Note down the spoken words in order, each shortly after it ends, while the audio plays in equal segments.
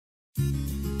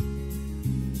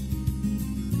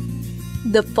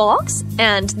The Fox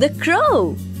and the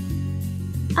Crow.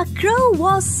 A crow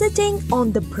was sitting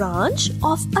on the branch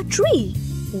of a tree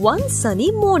one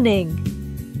sunny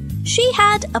morning. She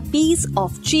had a piece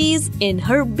of cheese in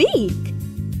her beak.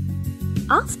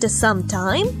 After some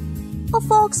time, a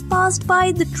fox passed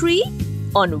by the tree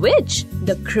on which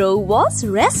the crow was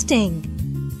resting.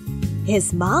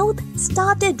 His mouth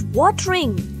started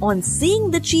watering on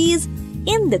seeing the cheese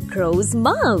in the crow's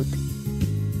mouth.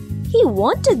 He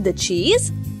wanted the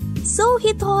cheese, so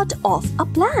he thought of a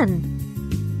plan.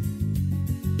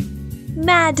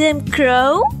 "Madam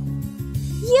Crow,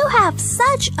 you have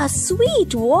such a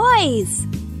sweet voice.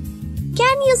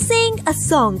 Can you sing a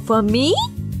song for me?"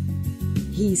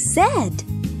 he said.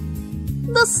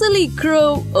 The silly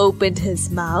crow opened his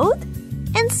mouth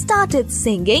and started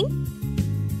singing,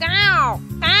 "Cow,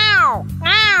 cow,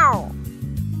 cow."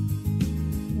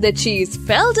 The cheese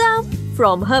fell down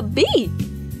from her beak.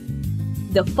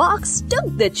 The fox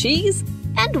took the cheese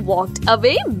and walked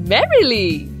away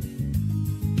merrily.